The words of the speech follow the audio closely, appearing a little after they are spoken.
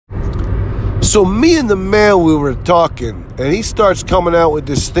So me and the man, we were talking, and he starts coming out with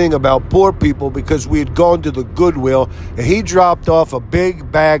this thing about poor people because we had gone to the Goodwill, and he dropped off a big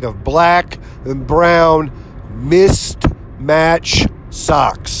bag of black and brown mismatch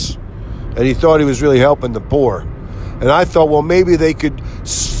socks. And he thought he was really helping the poor. And I thought, well, maybe they could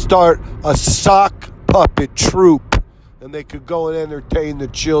start a sock puppet troupe, and they could go and entertain the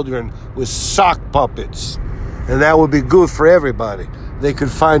children with sock puppets. And that would be good for everybody. They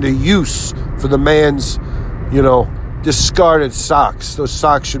could find a use for the man's, discarded socks. Those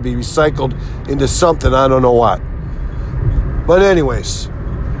socks should be recycled into something, I don't know what. But anyways,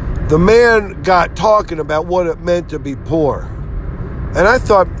 the man got talking about what it meant to be poor. And I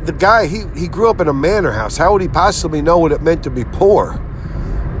thought, the guy, he grew up in a manor house. How would he possibly know what it meant to be poor?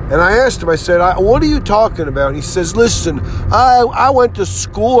 And I asked him, I said, what are you talking about? And he says, listen, I went to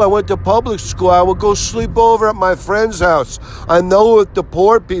school. I went to public school. I would go sleep over at my friend's house. I know what the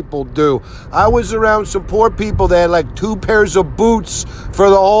poor people do. I was around some poor people that had like 2 pairs of boots for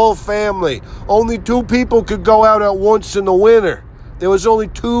the whole family. Only 2 people could go out at once in the winter. There was only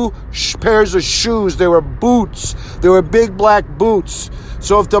 2 pairs of shoes. They were boots. They were big black boots.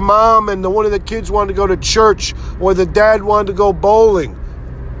 So if the mom and one of the kids wanted to go to church or the dad wanted to go bowling,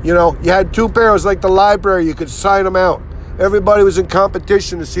 you had 2 pairs like the library. You could sign them out. Everybody was in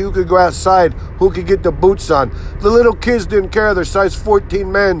competition to see who could go outside, who could get the boots on. The little kids didn't care. They're size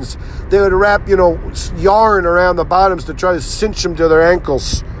 14 men's. They would wrap, yarn around the bottoms to try to cinch them to their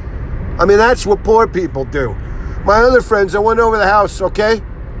ankles. I mean, that's what poor people do. My other friends, I went over the house, okay?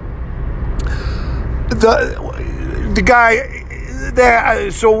 The guy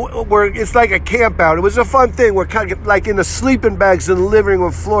there, so it's like a camp out. It was a fun thing. We're kind of like in the sleeping bags in the living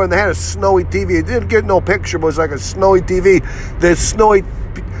room floor, and they had a snowy TV. It didn't get no picture, but it was like a snowy TV. The snowy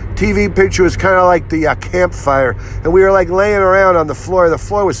TV picture was kind of like the campfire, and we were like laying around on the floor. The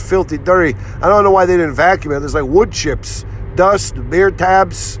floor was filthy dirty. I don't know why they didn't vacuum it. There's like wood chips, dust, beer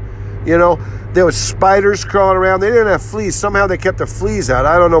tabs, There was spiders crawling around. They didn't have fleas. Somehow they kept the fleas out.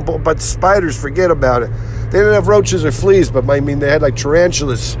 I don't know, but spiders, forget about it. They didn't have roaches or fleas, but they had like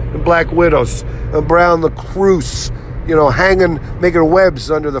tarantulas and black widows and brown lacrosse, hanging, making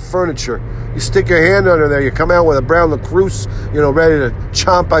webs under the furniture. You stick your hand under there, you come out with a brown lacrosse, ready to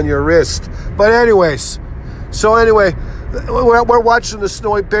chomp on your wrist. But anyways, we're watching the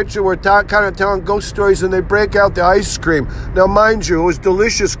snowy picture. We're kind of telling ghost stories, and they break out the ice cream. Now, mind you, it was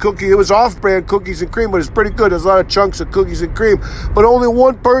delicious cookie. It was off-brand cookies and cream, but it's pretty good. There's a lot of chunks of cookies and cream. But only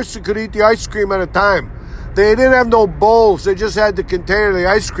one person could eat the ice cream at a time. They didn't have no bowls. They just had the container, the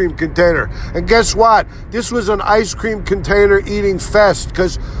ice cream container. And guess what? This was an ice cream container eating fest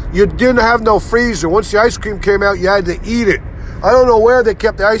because you didn't have no freezer. Once the ice cream came out, you had to eat it. I don't know where they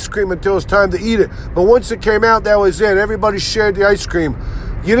kept the ice cream until it was time to eat it. But once it came out, that was it. Everybody shared the ice cream.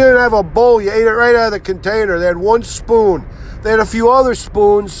 You didn't have a bowl. You ate it right out of the container. They had 1 spoon. They had a few other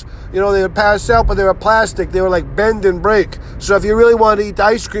spoons. They would pass out, but they were plastic. They were like bend and break. So if you really wanted to eat the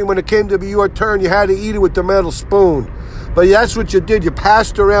ice cream when it came to be your turn, you had to eat it with the metal spoon. But that's what you did. You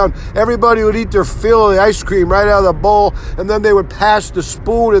passed around. Everybody would eat their fill of the ice cream right out of the bowl, and then they would pass the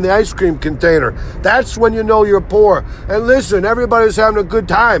spoon in the ice cream container. That's when you know you're poor. And listen, everybody was having a good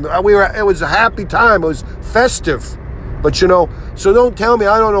time. It was a happy time. It was festive. But so don't tell me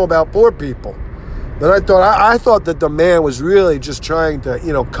I don't know about poor people. But I thought that the man was really just trying to,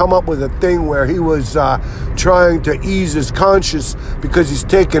 come up with a thing where he was trying to ease his conscience because he's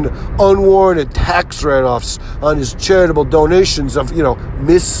taking unwarranted tax write-offs on his charitable donations of,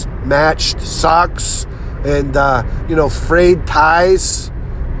 mismatched socks and, frayed ties.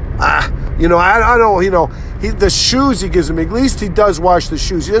 I don't, the shoes he gives him, at least he does wash the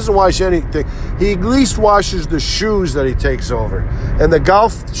shoes. He doesn't wash anything. He at least washes the shoes that he takes over. And the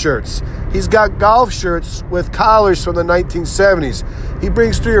golf shirts. He's got golf shirts with collars from the 1970s. He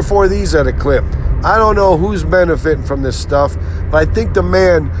brings 3 or 4 of these at a clip. I don't know who's benefiting from this stuff, but I think the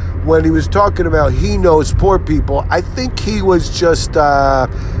man, when he was talking about he knows poor people, I think he was just, trying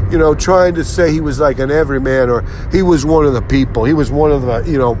to say he was like an everyman, or he was one of the people. He was one of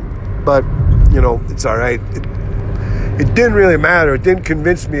the, but, it's all right. It didn't really matter. It didn't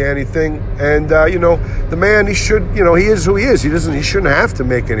convince me anything. And, the man, he should, he is who he is. He shouldn't have to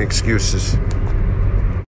make any excuses.